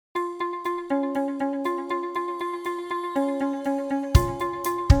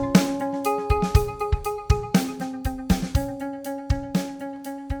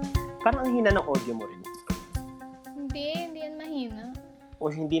Parang ang hina ng audio mo rin. Hindi yan mahina. O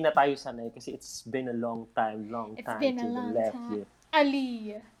hindi na tayo sanay kasi it's been a long time It's been a to long the left time. here.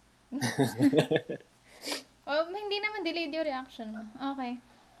 Aliyah. Hindi naman delayed yung reaction mo. Okay.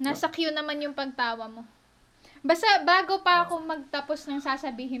 Nasa queue naman yung pagtawa mo. Basta bago pa ako magtapos ng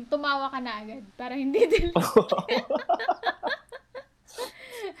sasabihin, tumawa ka na agad para hindi delayed.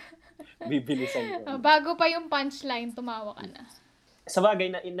 Bibilisan ko. Bago pa yung punchline, tumawa ka na. Sa bagay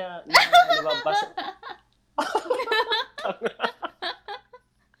na nababasa.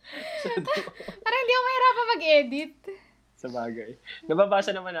 Para hindi ako mahirapan mag-edit. Sa bagay.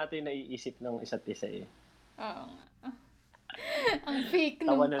 Nababasa naman natin yung naiisip ng isa't isa eh. Oo nga. Ang fake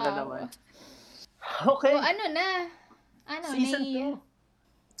Tawa nung na tawa. naman. Okay. Ano na? Season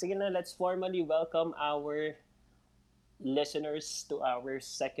 2. Sige na, let's formally welcome our listeners to our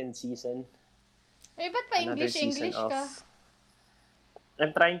second season. Ba't pa English ka?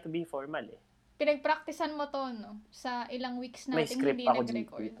 I'm trying to be formal eh. Pinagpraktisan mo to, no? Sa ilang weeks May natin script hindi ako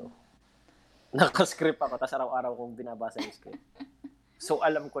nag-record. dito. Naka-script ako, tapos araw-araw kong binabasa yung script. So,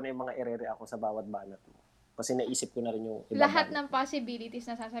 alam ko na yung mga ire-react ako sa bawat banat mo. Kasi naisip ko na rin yung lahat ng possibilities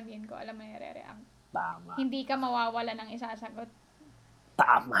na sasabihin ko, alam mo yung ire-react. Tama. Hindi ka mawawala ng isasagot.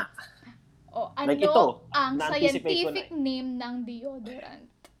 Tama. O ano Like ito, ang na-anticipate scientific name ng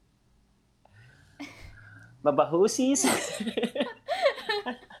deodorant? Mabahusis.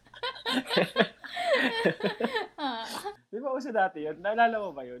 Di ba uso dati yun? Naalala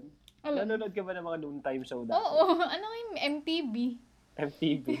mo ba yun? Nanonood ka ba ng mga noontime show dati? Oo. Ano yung MTV?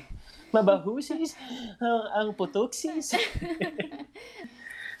 Mabahusis. Ang putoksis.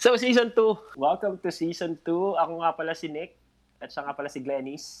 So, season 2. Welcome to season 2. Ako nga pala si Nick. At siya nga pala si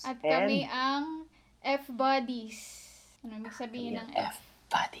Glennis. At kami ang F-Buddies. Ano ibig sabihin ng F?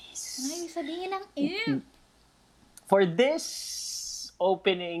 F-Buddies. Ano ibig sabihin ng F? For this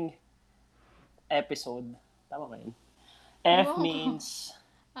opening episode, tama ba yun? F means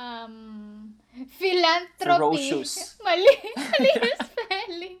philanthropy. Ferocious. Mali yung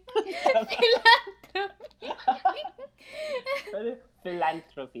spelling.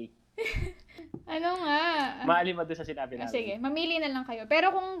 Philanthropy. Ano nga? Maalim mo doon sa sinabi namin. Sige, mamili na lang kayo.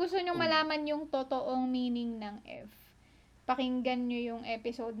 Pero kung gusto nyong malaman yung totoong meaning ng F, pakinggan nyo yung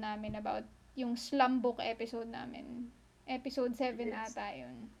episode namin about yung Slumbook episode namin. Episode 7 ata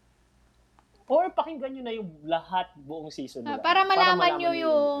yun. Or pakinggan nyo na yung lahat buong season. Para malaman nyo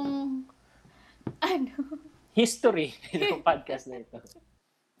yung history ng podcast na ito.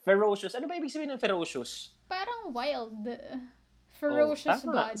 Ferocious. Ano ba ibig sabihin ng ferocious? Parang wild. Ferocious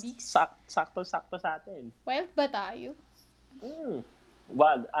body. Sakto sa atin. Wild ba tayo?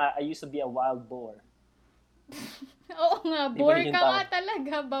 Wild. I used to be a wild boar. Oo nga, boar ka nga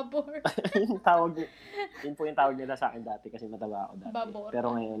talaga, babor. Yun po yung tawag nila sa akin dati kasi mataba ako dati. Babor.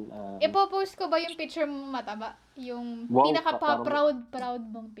 Pero ngayon... ipopost ko ba yung picture mo mataba? Yung pinaka-proud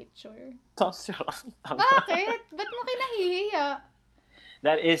mong picture. Bakit? Ba't mo kinahihiya?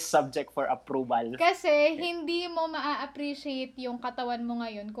 That is subject for approval. Kasi hindi mo maa-appreciate yung katawan mo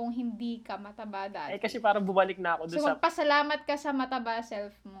ngayon kung hindi ka mataba dati. Kasi parang bumalik na ako doon So, magpasalamat ka sa mataba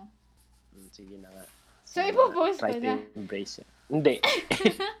self mo. Sige na nga. So, ipopost ko na. Try to embrace it. Hindi.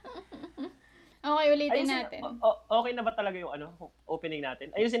 Okay, ulitin natin. Okay na ba talaga yung opening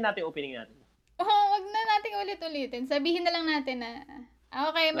natin? Ayusin natin yung opening natin. Wag na natin ulit-ulitin. Sabihin na lang natin na,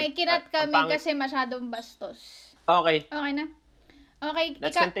 okay, may kinat kami kasi masyadong bastos. Okay. Okay na? Okay,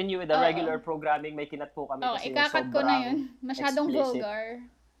 let's continue with the regular programming. May kinat po kami kasi ikakat ko na yun. Masyadong explicit. vulgar.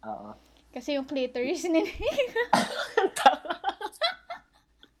 Oo. Kasi yung clitoris ni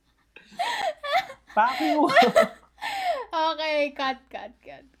Pakiyo! Okay, cut.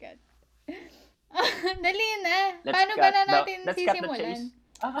 Dali na. Paano ba na natin sisimulan?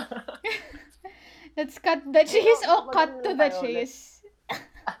 Let's cut the cheese o cut to the chase?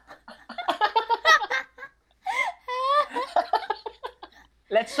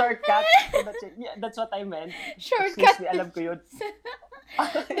 Let's shortcut to the chase. Yeah, that's what I meant. Shortcut. Excuse me, alam ko yun.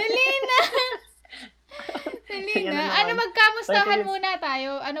 Dali na. Ano, magkamustahan muna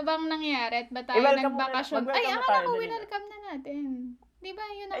tayo? Ano bang nangyari? At ba tayo nagbakasyon? Ay, akala ko welcome na natin. Di ba?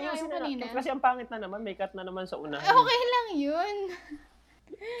 Yun ang ayaw kanina. Kasi ang pangit na naman, may cut na naman sa unahan. Okay lang yun.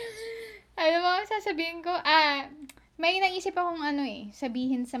 Ano ba sasabihin ko? May naisip akong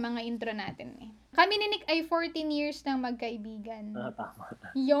sabihin sa mga intro natin eh. Kami ni Nick ay 14 years nang magkaibigan. Tama.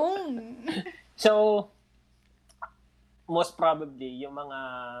 Yung. So, most probably, yung mga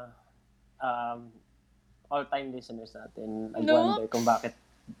all-time listeners natin, I wonder kung bakit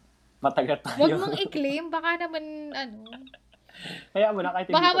matagal tayo. Huwag mong i-claim, baka naman, Kaya mo na kahit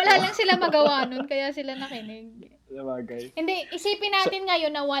hindi Baka wala totoo. lang sila magawa nun, kaya sila nakinig. Sabagay. Hindi, isipin natin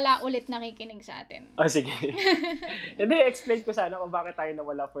ngayon na wala ulit nakikinig sa atin. Sige. Hindi, explain ko sana kung bakit tayo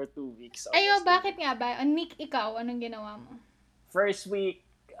nawala for 2 weeks. Ayo, bakit nga ba? Nick, ikaw, anong ginawa mo? First week,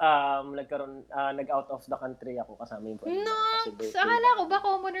 nag-out of the country ako kasama yung pamilya. Nox! Akala ko ba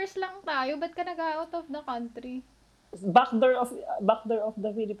commoners lang tayo? Ba't ka nag-out of the country? Backdoor of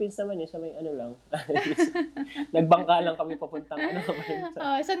the Philippines naman sa may ano lang. Nagbangka lang kami papuntang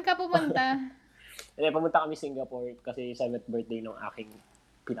Saan ka pupunta? Pumunta kami Singapore kasi 7th birthday ng aking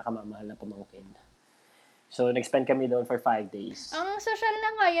pinakamamahal na pamangkin. So, nag-spend kami doon for 5 days. Ang social na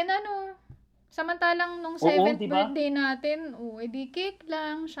nga yan, samantalang nung 7th birthday natin, edi cake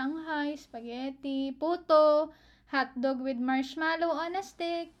lang, Shanghai, spaghetti, puto, hotdog with marshmallow on a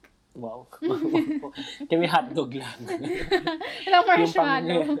stick. Wow. Kami hotdog lang. Walang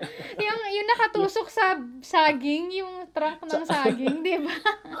marshmallow. yung nakatusok sa saging, yung trunk ng saging, di ba?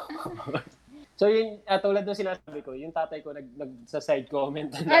 So, yun, tulad ng sinasabi ko, yung tatay ko sa side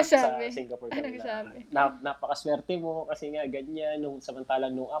comment na sa Singapore. Napakaswerte mo kasi nga ganyan,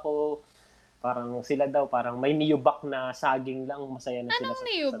 samantalang nung ako, parang sila daw, parang may niyubak na saging lang, masaya na sila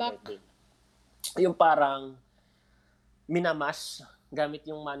sa birthday. Yung parang minamas, gamit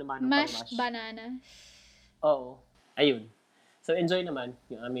yung mano-mano mashed bananas. Oo. Ayun. So, enjoy naman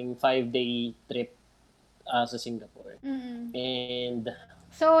yung aming 5-day trip sa Singapore. Mm-hmm. And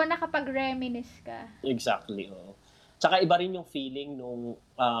so, nakapag-reminisce ka. Exactly, oo. Tsaka iba rin yung feeling nung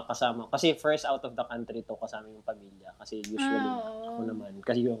kasama. Kasi first out of the country to kasama yung pamilya. Kasi usually, ako naman,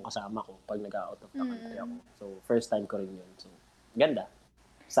 kasi yung kasama ko pag nag-out of the country ako. So, first time ko rin yun. So, ganda.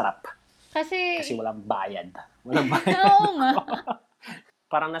 Sarap. Kasi walang bayad. Walang bayad. Oo nga.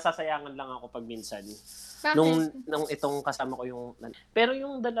 Parang nasasayangan lang ako pag minsan. Bakit? Nung itong kasama ko yung... Pero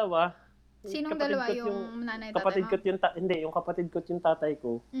yung dalawa... Sinong dalawa? Yung nanay, tatay mo? Yung kapatid ko at yung tatay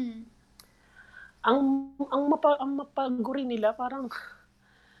ko. Mm. Ang mapaguri nila, parang...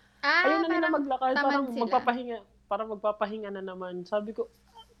 ayun na nila maglakad, parang magpapahinga na naman. Sabi ko,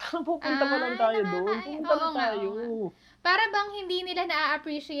 pupunta pa lang tayo doon. Pupunta na tayo. Para bang hindi nila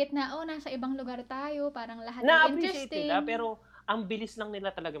na-appreciate na, nasa ibang lugar tayo, parang lahat na-appreciate interesting. nila, pero ang bilis lang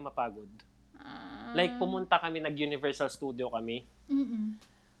nila talaga mapagod. Like, pumunta kami, nag-Universal Studio kami. Mm-mm.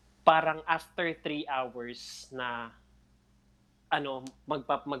 Parang after 3 hours na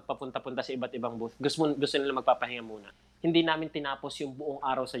magpapunta-punta sa iba't ibang booth, gusto nila magpapahinga muna. Hindi namin tinapos yung buong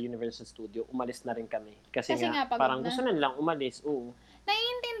araw sa Universal Studio. Umalis na rin kami. Kasi nga parang na. Gusto na nilang umalis. Oo.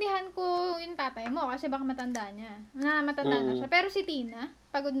 Naiintindihan ko yung tatay mo kasi baka matanda niya. Matanda na siya. Pero si Tina,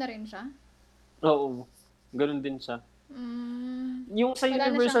 pagod na rin siya? Oo. Ganun din siya. Yung sa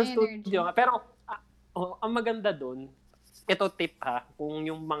Universal Studio. Pero ang maganda doon, ito tip kung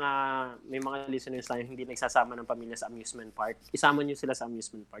yung may mga listeners tayo hindi nagsasama ng pamilya sa amusement park, isama nyo sila sa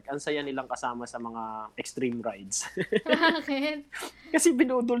amusement park. Ang saya nilang kasama sa mga extreme rides. Bakit? Kasi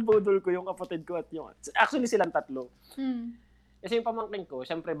binudol-budol ko yung kapatid ko at actually silang tatlo. Kasi yung pamangkin ko,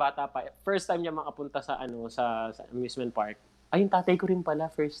 syempre bata pa, first time niya makapunta sa amusement park. Ay, yung tatay ko rin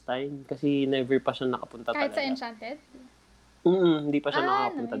pala first time kasi never pa siya nakapunta kahit talaga. Kahit sa Enchanted? Hindi pa siya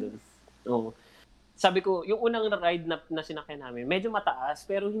nakapunta doon. Oo. Sabi ko, yung unang ride na sinakyan namin, medyo mataas,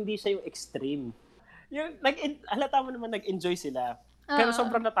 pero hindi siya yung extreme. Halata mo naman nag-enjoy sila. Pero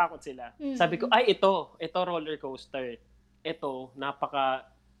sobrang natakot sila. Sabi ko, ito roller coaster. Ito,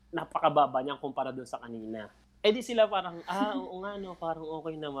 napakababa niyang kumpara dun sa kanina. Di sila parang, oo nga no, parang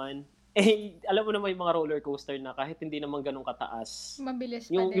okay naman. Alam mo naman yung mga roller coaster na kahit hindi naman ganun kataas. Mabilis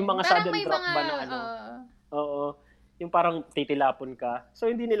pa yung mga sudden drop ba na Oo. Yung parang titilapon ka. So,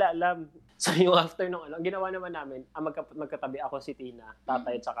 hindi nila alam. So, yung after nung ginawa naman namin, magkatabi ako si Tina,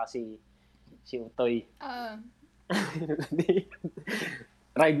 tatay, at saka si Utoy.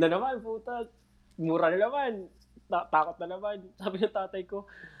 Ride na naman, puta. Mura na naman. Takot na naman. Sabi ng tatay ko,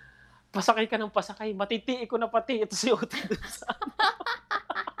 pasakay ka ng pasakay. Matitii ko na pati. Ito si Utoy.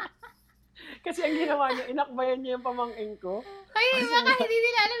 Kasi ang ginawa niya, inakbayan niya yung pamangkin ko. Ay, baka hindi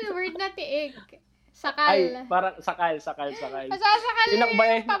nila alam yung word na tiik. Sakal. Ay, parang sakal. Masasakal na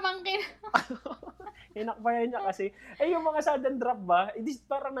yung pamangkin. Inakbayan niya kasi. Yung mga sudden drop ba,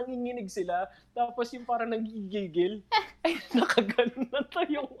 parang nanginginig sila. Tapos yung parang nagigigil. Nakaganon na to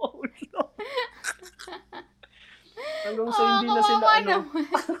yung ulo. Hanggang sa hindi na sila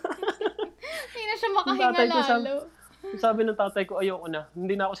Hindi na siya makahinga lalo. Sabi ng tatay ko, ayoko na.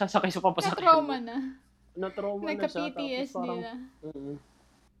 Hindi na ako sasakay sa papasakay. Na-trauma na. Na-trauma na siya. Nagka-PTSD na.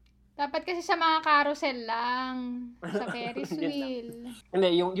 Dapat kasi sa mga carousel lang. Sa Ferris wheel. Hindi,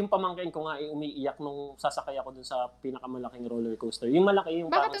 yung pamangkin ko nga umiiyak nung sasakay ako dun sa pinakamalaking roller coaster. Yung malaki, yung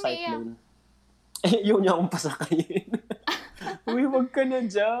bakit parang cyclone. Yun niya akong pasakayin. Uy, wag ka na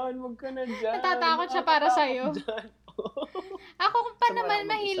dyan. Wag ka na dyan. Natatakot siya para sa'yo. Dyan. Ako kung pa Sumara naman ako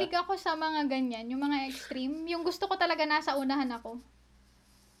mag-isa. mahilig ako sa mga ganyan, yung mga extreme, yung gusto ko talaga nasa unahan ako.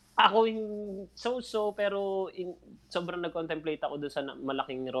 Ako yung so-so, pero sobrang nag-contemplate ako doon sa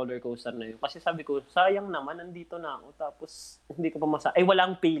malaking roller coaster na yun. Kasi sabi ko, sayang naman, nandito na ako. Tapos, hindi ko pa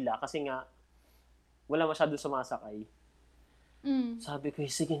walang pila kasi nga, wala masyado sumasakay. Sabi ko,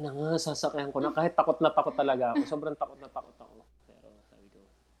 sige na nga, sasakyan ko na. Kahit takot na takot talaga ako. Sobrang takot na takot ako. Pero sabi ko,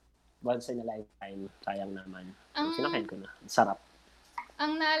 once in a lifetime, sayang naman. Sinakyan ko na. Sarap.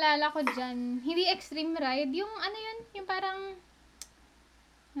 Ang naalala ko dyan, hindi extreme ride, yung ano yun, yung parang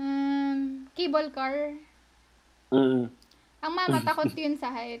cable car. Ang mama, takot yun sa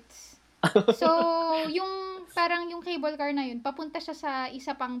heights. So, yung parang yung cable car na yun, papunta siya sa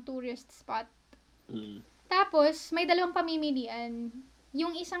isa pang tourist spot. Tapos, may dalawang pamimilian.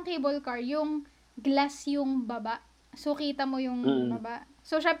 Yung isang cable car, yung glass yung baba. So, kita mo yung baba.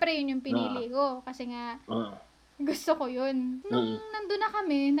 So, syempre, yun yung pinili ko. Kasi nga, gusto ko yun. Nung nandun na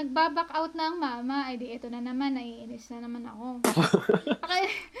kami, nagbaback out na ang mama. Ay, di, ito na naman. Naiinis na naman ako.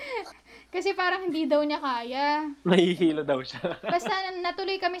 Kasi parang hindi daw niya kaya. Nahihilo daw siya. Basta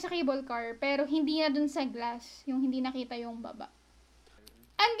natuloy kami sa cable car, pero hindi na dun sa glass. Yung hindi nakita yung baba.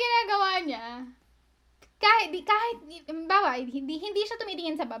 Ang ginagawa niya, kahit hindi siya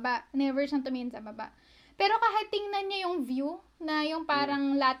tumitingin sa baba. Never siyang tumingin sa baba. Pero kahit tingnan niya yung view, na yung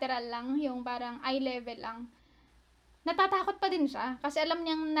parang lateral lang, yung parang eye level lang, natatakot pa din siya. Kasi alam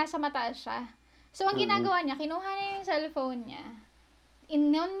niyang nasa mataas siya. So, ang ginagawa niya, kinuha niya yung cellphone niya,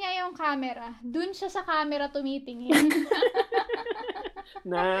 in-on niya yung camera, dun siya sa camera tumitingin.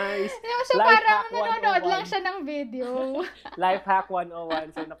 Nice. So, Life parang hack nanonood 101. lang siya ng video. Life hack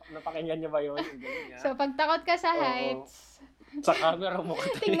 101. So, napakinggan niyo ba yun? Ang galing, ha? So, pag takot ka sa Oo. heights, Sa camera mo ka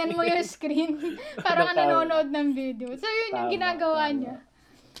tingnan mo yung screen. Parang Ng camera. nanonood ng video. So, yun yung Tama, ginagawa tama. niya.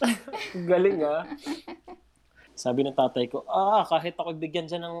 Ang galing, ha? Sabi ng tatay ko, kahit ako bigyan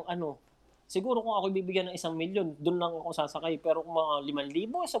dyan ng siguro kung ako bibigyan ng 1 milyon, doon lang ako sasakay. Pero kung mga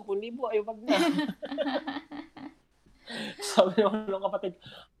 5,000, 10,000, ay wag na. Sabi naman ng kapatid,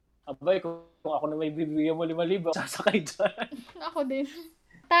 abay, kung ako na may bibigyan mo 5,000, sasakay dyan. Ako din.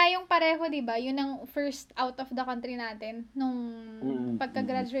 Tayong pareho, di ba? Yun ang first out of the country natin nung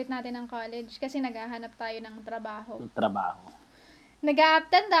pagka-graduate natin ng college kasi naghahanap tayo ng trabaho. Yung trabaho.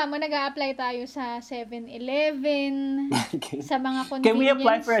 Tanda mo, nag-a-apply tayo sa 7-Eleven, sa mga convenience Can we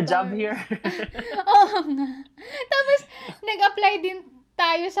apply for a job store. here? Oo nga. Tapos, nag-apply din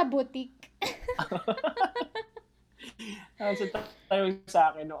tayo sa boutique. So, tayo sa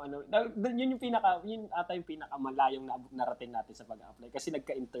akin, yun ata yung pinakamalayong narating natin sa pag-apply kasi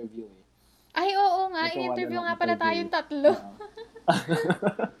nagka-interview eh. Ay, oo nga. Nagkawa In-interview na ng nga pala interview. tayong tatlo.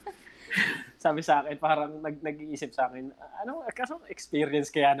 Sabi sa akin, parang nag-iisip sa akin, kaso experience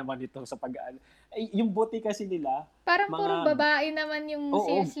kaya naman ito sa yung buti kasi nila. Parang puro babae naman yung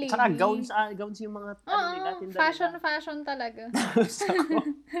sales lady. Tsaka gowns yung mga nila, tinda nila. Fashion talaga. So,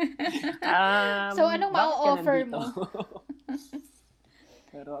 So, anong ma-offer mo?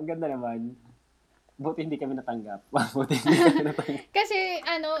 Pero ang ganda naman. Buti hindi kami natanggap. Kasi,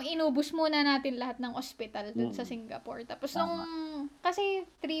 inubos muna natin lahat ng ospital dun sa Singapore. Tapos, kasi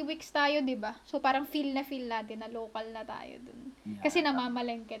 3 weeks tayo, di ba? So, parang feel natin na local na tayo dun. Yeah. Kasi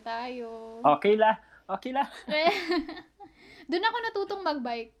namamalengke tayo. Okay la. Dun ako natutong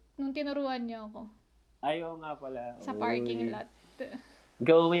magbike nung tinuruan niyo ako. Ayaw nga pala. Sa parking lot.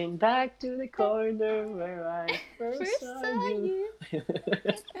 Going back to the corner where I first saw you.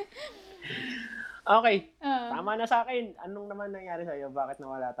 Okay, tama na sa akin. Anong naman nangyari sa'yo? Bakit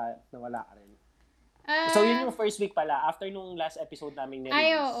nawala ka rin? So, yun yung first week pala. After nung last episode namin nirelease.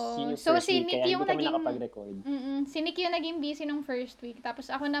 Ay, oo. Yun yung So, first si week, Nick kaya yung hindi kami naging- nakapag-record. Si Nick yung naging busy nung first week. Tapos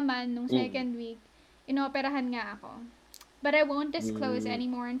ako naman, nung second week, inoperahan nga ako. But I won't disclose any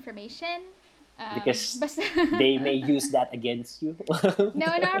more information. Because basta they may use that against you. No,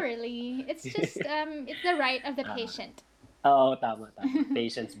 not really. It's just, it's the right of the patient. Oo, tama.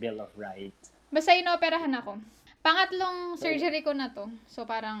 Patient's Bill of Rights. Basta inoperahan ako. Pangatlong surgery ko na to. So,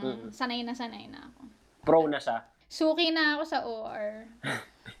 parang sanay na ako. Pro na siya. Suki na ako sa OR.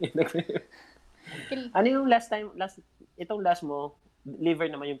 Ano yung itong last mo,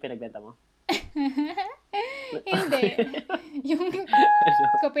 liver naman yung pinagbenta mo? Hindi. Yung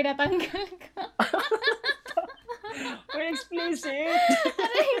ko pinatanggal ko. Very explicit!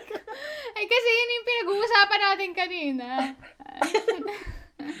 Ay, kasi yun yung pinag-uusapan natin kanina.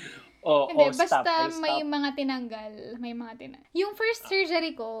 Hindi, basta stop. may mga tinanggal. Yung first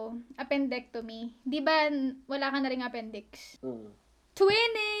surgery ko, appendectomy. Di ba, wala ka na ring appendix?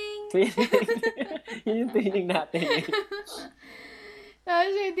 Twinning! Yun yung training natin eh.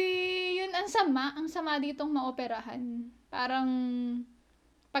 Kasi yun, ang sama ditong maoperahan. Parang,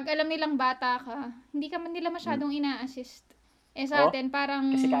 pag alam nilang bata ka, hindi ka man nila masyadong ina-assist. Sa atin,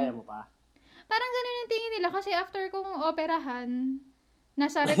 Kasi kaya mo pa. Parang ganun yung tingin nila kasi after kong operahan,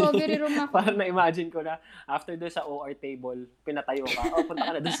 nasa recovery room ako. Parang na-imagine ko na, after doon sa OR table, pinatayo ka, punta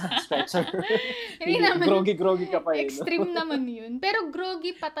ka na doon sa stretcher. Hindi naman. Groggy ka pa eh. Extreme naman yun. Pero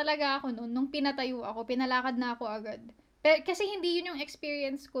groggy pa talaga ako noon. Nung pinatayo ako, pinalakad na ako agad. Kasi hindi yun yung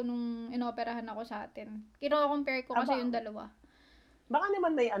experience ko nung inoperahan ako sa atin. Kino-compare ko kasi yung dalawa. Baka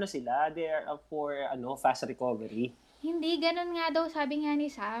naman may sila, they're for fast recovery. Hindi, ganun nga daw sabi nga ni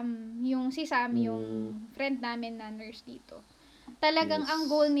Sam. Si Sam, yung friend namin na nurse dito. Talagang ang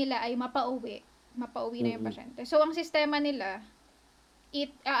goal nila ay mapauwi. Mapauwi na yung pasyente. So, ang sistema nila,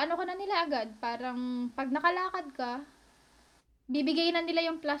 ka na nila agad. Parang, pag nakalakad ka, bibigay na nila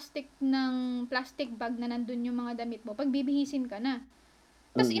yung plastic bag na nandun yung mga damit mo. Pag bibihisin ka na.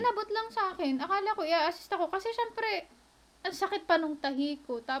 Tapos, inabot lang sa akin. Akala ko, i-assist ako. Kasi, syempre, ang sakit pa nung tahi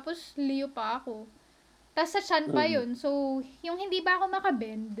ko. Tapos, liyo pa ako. Tapos, sa chan pa yun. So, yung hindi ba ako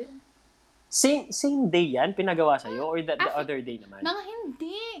makabend. Same day yan, pinagawa sa'yo? Or the other day naman? Mga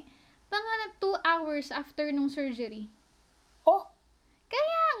hindi. Mga 2 hours after nung surgery. Oh!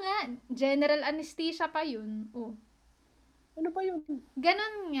 Kaya nga, general anesthesia pa yun. Oh. Ano ba yun?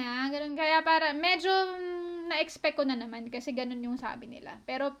 Ganun nga. Kaya medyo na-expect ko na naman kasi ganun yung sabi nila.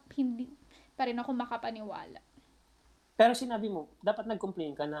 Pero hindi pa rin ako makapaniwala. Pero sinabi mo, dapat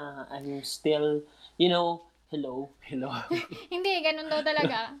nag-complain ka na I'm still, hello. Hindi, ganun daw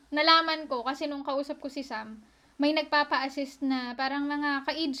talaga. Nalaman ko kasi nung kausap ko si Sam, may nagpapa-assist na parang mga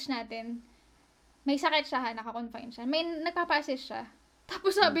ka-age natin. May sakit siya, naka-confine siya. May nagpapa-assist siya.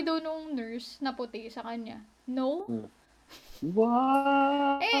 Tapos sabi daw nung nurse na puti sa kanya, no?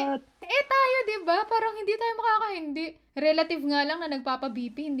 What? Tayo, diba? Parang hindi tayo makakahindi. Relative nga lang na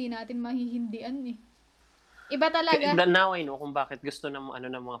nagpapa-BP, hindi natin mahihindian eh. Iba talaga. Now I know kung bakit gusto ng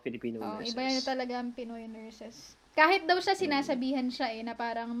mga Filipino nurses. Iba na talaga ang Pinoy nurses. Kahit daw siya sinasabihan siya na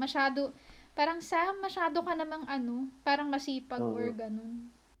parang masyado ka namang parang masipag or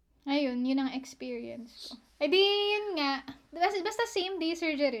ganun. Ayun, yun ang experience ko. Yun nga. Basta same day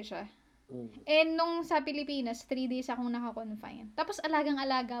surgery siya. And nung sa Pilipinas, 3 days akong naka-confine. Tapos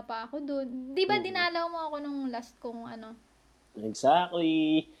alagang-alaga pa ako doon. Di ba dinalaw mo ako nung last kong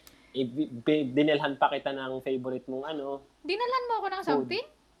Exactly. Dinilhan pa kita ng favorite mong Dinalhan mo ako ng something?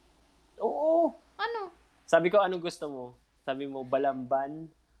 Oo. Ano? Sabi ko, anong gusto mo? Sabi mo, balamban.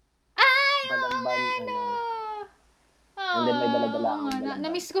 Balamban, And then may dala-dala akong balamban.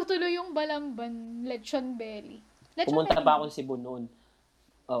 Na-miss ko tuloy yung balamban. Lechon belly. Pumunta pa ako Cebu noon.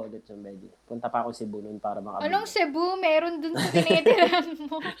 Lechon belly. Punta pa ako Cebu noon para makabili. Anong Cebu? Meron dun sa tinitirahan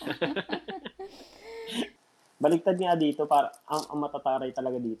mo. Baligtad nga dito, para ang matataray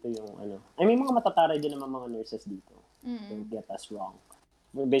talaga dito yung may mga matataray din naman mga nurses dito. Don't get us wrong.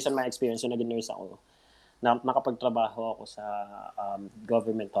 Based on my experience, yung naging nurse ako, nakapagtrabaho ako sa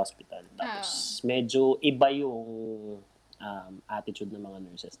government hospital. Tapos medyo iba yung attitude ng mga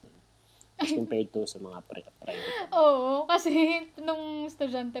nurses doon. As compared to sa mga private. Oo, kasi nung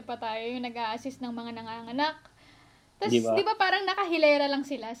estudyante pa tayo, yung nag-a-assist ng mga nanganganak. Tapos, di ba parang nakahilera lang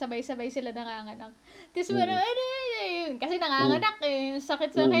sila, sabay-sabay sila nanganganak. Tapos parang, kasi nanganganak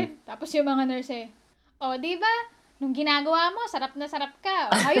sakit-sakit. Tapos yung mga nurse di ba, nung ginagawa mo, sarap na sarap ka.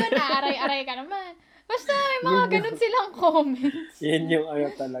 Ayun, naaray-aray ka naman. Basta may mga ganun silang comments. Yan yung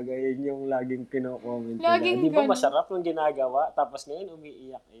talaga, yan yung laging kino-comment. Laging di ba masarap yung ginagawa, tapos ngayon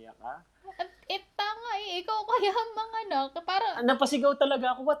umiiyak-iyak ka? Tanga ikaw kaya mga anak. Parang, napasigaw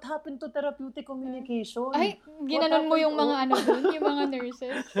talaga ako, what happened to therapeutic communication? Ay, ginanon mo yung mga dun, yung mga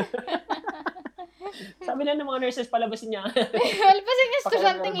nurses. Sabi na ng mga nurses, palabasin niya. Palabasin niya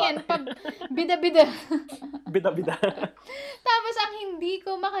estudyanteng yan. Bida-bida. Bida-bida. Tapos, ang hindi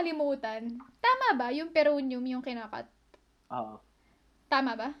ko makalimutan, tama ba yung peronium yung kinakat? Oo.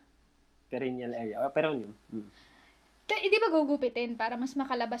 Tama ba? Perineal area. Peronium. Di ba gugupitin para mas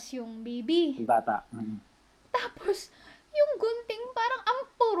makalabas yung baby? Yung bata. Tapos, yung gunting parang ang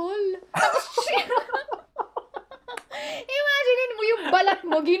purol. Tapos, imagine mo yung balat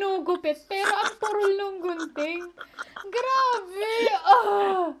mo ginugupit, pero ang purol ng gunting. Grabe!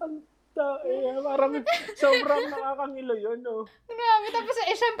 Parang sobrang nakakangilo yun, no? Grabe. Tapos,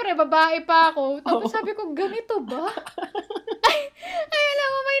 syempre, babae pa ako. Tapos sabi ko, ganito ba? Ay, alam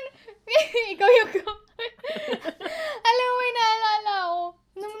mo, ikaw yung alam mo, may naalala ko.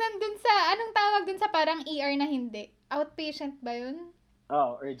 Nung nandun sa, anong tawag dun sa parang ER na hindi? Outpatient ba yun?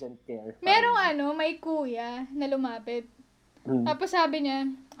 Urgent care. Merong may kuya na lumapit. Tapos sabi niya,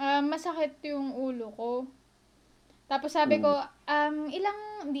 masakit yung ulo ko. Tapos sabi ko,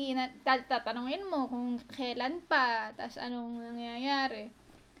 tatanungin mo kung kailan pa, tapos anong nangyayari.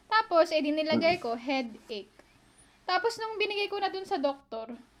 Tapos, di nilagay ko, headache. Tapos, nung binigay ko na dun sa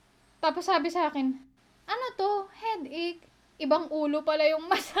doktor, tapos sabi sa akin, ano to, headache? Ibang ulo pala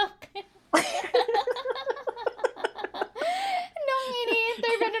yung masakit. Nung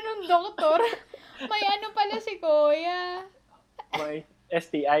ini-interview na nung doktor, may ano pala si Kuya. May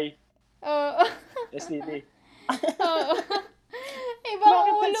STI. Oo. STD. Oo. Ibang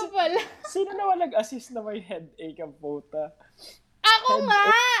Bakit ulo pala. Sino naman nag-assist na may headache ang puta? Ako nga!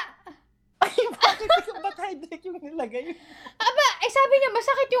 Ay, ba't headache yung nilagay? Aba, sabi niya,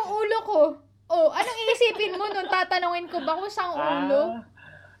 masakit yung ulo ko. Oh, anong iisipin mo nung tatanungin ko ba kung saan ulo?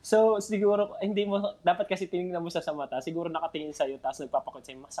 So, siguro, hindi mo, dapat kasi tinignan mo sa mata, siguro nakatingin sa'yo, tapos nagpapakot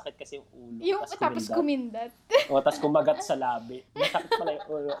sa'yo, masakit kasi yung ulo. Yung, tapos kumindat. O, tapos kumagat sa labi. Masakit pala yung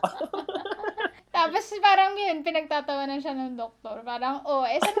ulo. Tapos parang yun, pinagtatawanan siya ng doktor. Parang,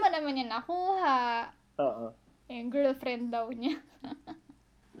 saan mo naman yan nakuha? Oo. Yung girlfriend daw niya.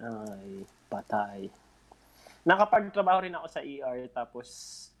 Ay, patay. Nakapagtrabaho rin ako sa ER, tapos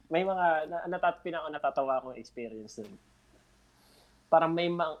may mga, natatawa akong experience dun. Parang may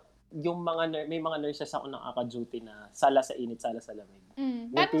mga nurses ako nakaka-duty na sala sa init, sala sa lamig.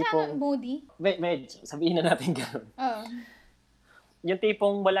 Parang sa moody? Medyo, sabihin na natin gano'n. Oo. Yung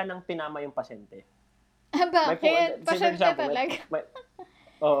tipong wala nang pinama yung pasyente. Bakit? Pasyente talaga.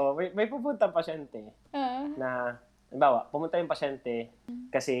 May pupunta pasyente na, halimbawa, pumunta yung pasyente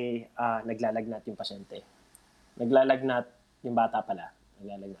kasi naglalagnat yung pasyente. Naglalagnat yung bata pala.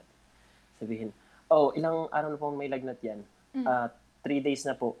 Naglalagnat. Sabihin, ilang araw na po may lagnat yan? 3 days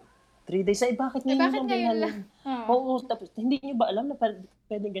na po. 3 days na, bakit ngayon lang? Oo, tapos hindi nyo ba alam na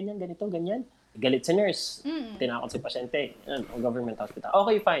pwedeng ganyan, ganito, ganyan? Galit si nurse. Tinakot si pasyente. Government hospital.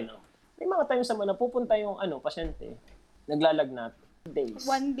 Okay, fine. May mga times naman na pupunta yung pasyente. Naglalagnat. Days.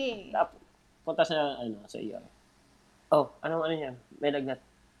 1 day. Tapos, punta sa ER. Ano yan? May lagnat.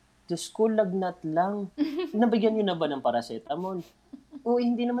 Diyos ko, lagnat lang. Nabigyan nyo na ba ng paracetamol?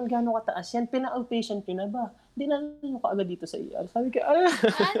 Hindi naman gano'ng kataas yan. Pina-outpatient nyo na ba? Hindi na nyo kaagad dito sa ER. Sabi ko, ano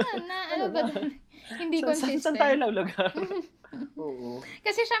ba? Hindi consistent. Saan tayo lalaga? Oo.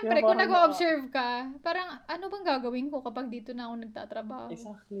 Kasi syempre, kung nag-observe ka, parang ano bang gagawin ko kapag dito na ako nagtatrabaho?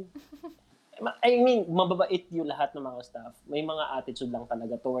 Exactly. I mean, mababait yung lahat ng mga staff. May mga attitude lang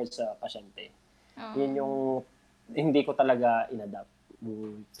talaga towards sa pasyente. Yun yung hindi ko talaga inadapt.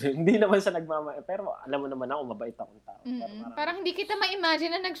 Hindi naman sa pero alam mo naman ako, mabait akong tao. Parang hindi kita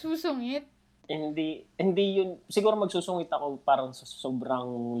ma-imagine na nagsusungit. Hindi yun, siguro magsusungit ako parang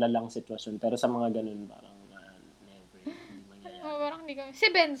sobrang lalang sitwasyon. Pero sa mga ganun, parang never. Hindi mangyayari. Parang hindi ka. Si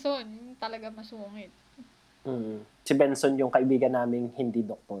Benson, talaga masungit. Si Benson, yung kaibigan naming hindi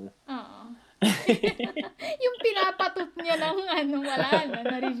doktor. Oo. Yung pinapatot niya ng wala na,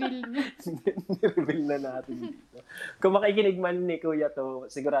 na-reveal na. Na-reveal na natin dito. Kung makikinig man ni Kuya to,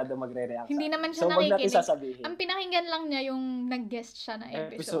 sigurado magre-react. Hindi naman siya nakikinig. So, wag natin nakikinig. sasabihin. Ang pinakinggan lang niya yung nag-guest siya na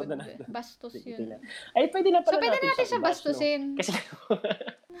episode. Na natin. Bastos yun. Ay, pwede na pala so, pwede natin siya bastusin. No? Kasi,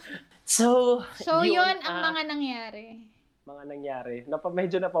 so yun ang mga nangyari.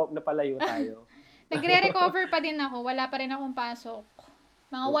 Medyo napalayo tayo. Nagre-recover pa din ako. Wala pa rin akong pasok.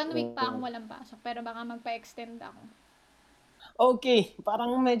 Mga 1 week pa akong walang pasok. Pero baka magpa-extend ako. Okay.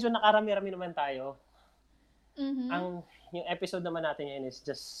 Parang medyo nakarami-rami naman tayo. Mm-hmm. Yung episode naman natin ngayon is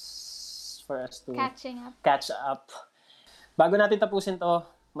just for us to catch up. Bago natin tapusin to,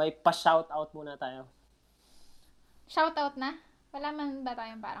 may pa-shoutout muna tayo. Shoutout na? Wala man ba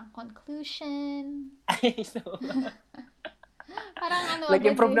tayong parang conclusion? Parang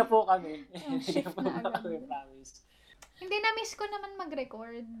Nag-improve na po kami. Nag-improve na kami, promise. Hindi, na-miss ko naman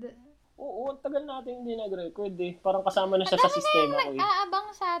mag-record. Oo, ang tagal natin hindi nag-record eh. Parang kasama na siya sa sistema ko eh. Nag-aabang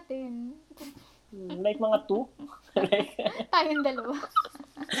sa atin. Like mga 2? Tayong dalawa.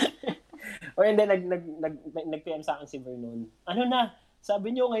 O hindi, nag-PM sa akin si Vernon. Ano na? Sabi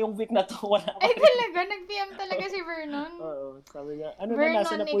niyo ngayong week na to, wala ka. Ay talaga, nag-PM talaga si Vernon. Oo, sabi niya, Vernon,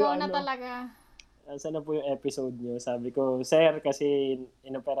 nasa na po ikaw na talaga. Saan na po yung episode niyo? Sabi ko, sir, kasi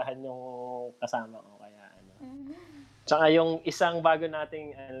inoperahan yung kasama ko. Kaya Tsaka yung isang bago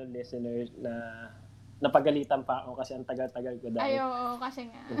nating listener na napagalitan pa ako kasi ang tagal-tagal ko dahil. Ay, oo, kasi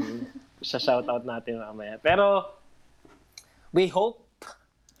nga. Sa shoutout natin mamaya. Pero, we hope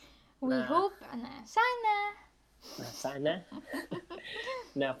na sana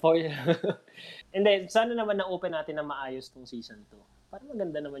na hindi, sana naman na-open natin na maayos tong season 2. Para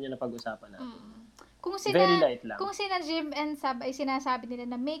maganda naman yung napag-usapan natin. Kung very light lang. Kung sina Jim and Sab ay sinasabi nila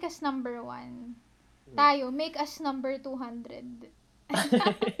na make us number 1. Tayo, make us number 200.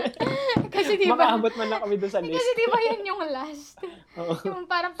 Kasi di ba? Makaabot man lang kami doon sa list. Kasi di ba yan yung last? Oo. Yung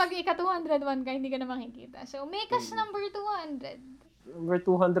parang pag ika-201 ka, hindi ka na makikita. So, make us number 200. Number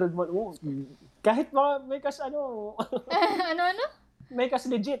 200 mo. Oh, kahit mga make us Ano? make us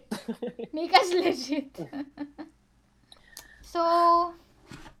legit. Make us legit. So,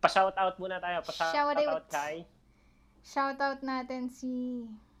 Pa-shoutout muna tayo. Shoutout. Pa-shoutout kay. shoutout natin si...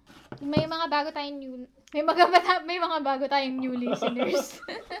 May mga bago tayong new listeners.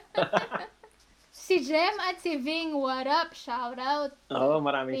 Si Jem at si Ving, what up? Shoutout. Oo,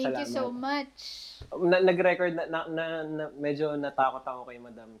 maraming Thank salamat. you so much. Nag-record na medyo natakot ako kay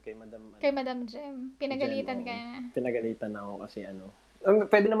Madam. Kay Madam Jem. Pinagalitan Jem, ka oo. na. Pinagalitan ako kasi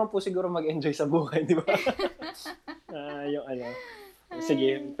pwede naman po siguro mag-enjoy sa buhay, di ba? Yung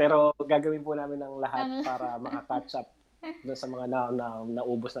Sige, pero gagawin po namin ang lahat para maka-catch up doon sa mga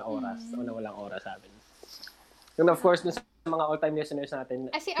naubos na oras o nawalang oras sa amin. And of course, dun sa mga all-time listeners natin,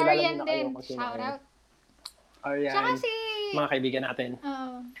 Si kilala Arian niyo na kayo din. kung sino Shoutout. Arian, Tsaka si... mga kaibigan natin.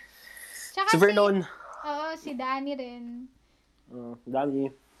 Oo. Tsaka Si Vernon. Oo, si Danny rin. Danny.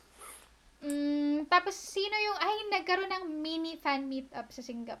 Tapos, sino yung... Ay, nagkaroon ng mini fan meetup sa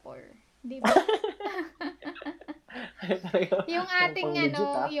Singapore. Di ba? Yung ating,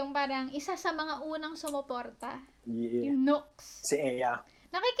 yung parang isa sa mga unang sumuporta. Yeah. Yung Nooks. Si Eya.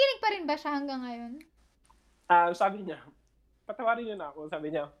 Nakikinig pa rin ba siya hanggang ngayon? Sabi niya, patawarin niyo na ako.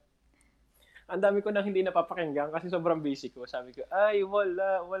 Sabi niya, ang dami ko nang hindi napapakinggan kasi sobrang busy ko. Sabi ko, ay,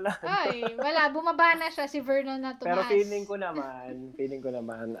 wala. Ay, wala. Bumaba na siya, si Vernon na tumaas. Pero feeling ko naman,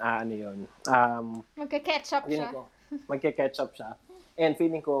 yun. Magka-catch up siya. Magka-catch up siya. And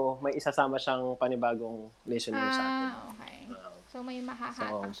feeling ko, may isasama siyang panibagong listener sa atin. Okay. So, may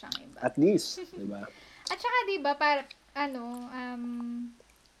mahahatak siyang iba. At least, di ba? At saka, di ba,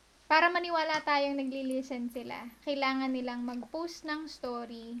 para maniwala tayong nagli-listen sila, kailangan nilang mag-post ng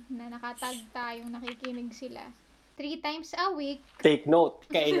story na nakatag tayong nakikinig sila 3 times a week. Take note,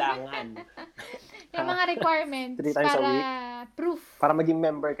 kailangan. Yung mga requirements 3 times para a week. proof. Para maging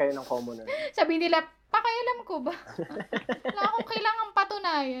member kayo ng Commoner. Sabi nila, pakialam ko ba? Wala akong kailangang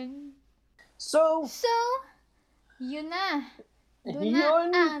patunayan. So, Yun na. Doon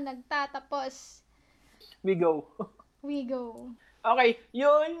Yun. na ang nagtatapos. we go. We go. Okay,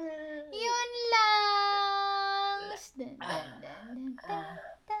 yun. Yun lang.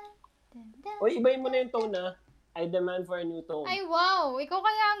 Uy, ibahin mo na yung tone na. I demand for a new tone. Ay, wow. Ikaw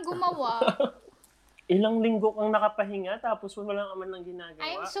kaya ang gumawa. Ilang linggo kang nakapahinga tapos wala ka man lang ginagawa.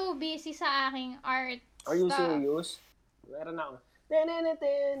 I'm so busy sa aking art Are you stuff. serious? Meron ako.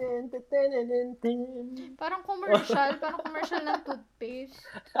 Parang commercial ng toothpaste.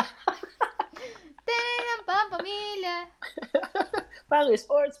 Ng pampamilya. Pang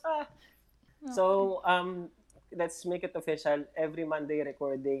sports pa. So, let's make it official. Every Monday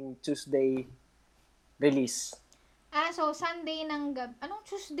recording, Tuesday release. So Sunday ng gabi. Anong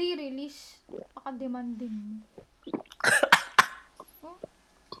Tuesday release? Paka-demanding.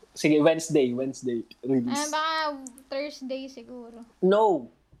 Sige, Wednesday release. Baka Thursday siguro. No!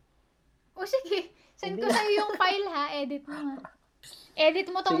 O sige, send ko sa'yo yung file ha. Edit mo ha.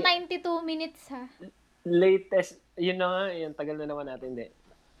 Edit mo tong Sige. 92 minutes ha. Latest, yun na nga, yun, tagal na naman natin, hindi.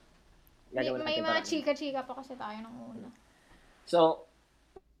 May mga chika-chika pa kasi tayo ng una. So,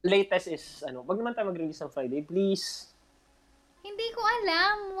 latest is, wag naman tayo mag-release ng Friday, please. Hindi ko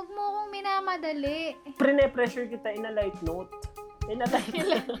alam. Huwag mo akong minamadali. Pressure kita in a light note. In a light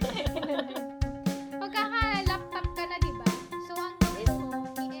note.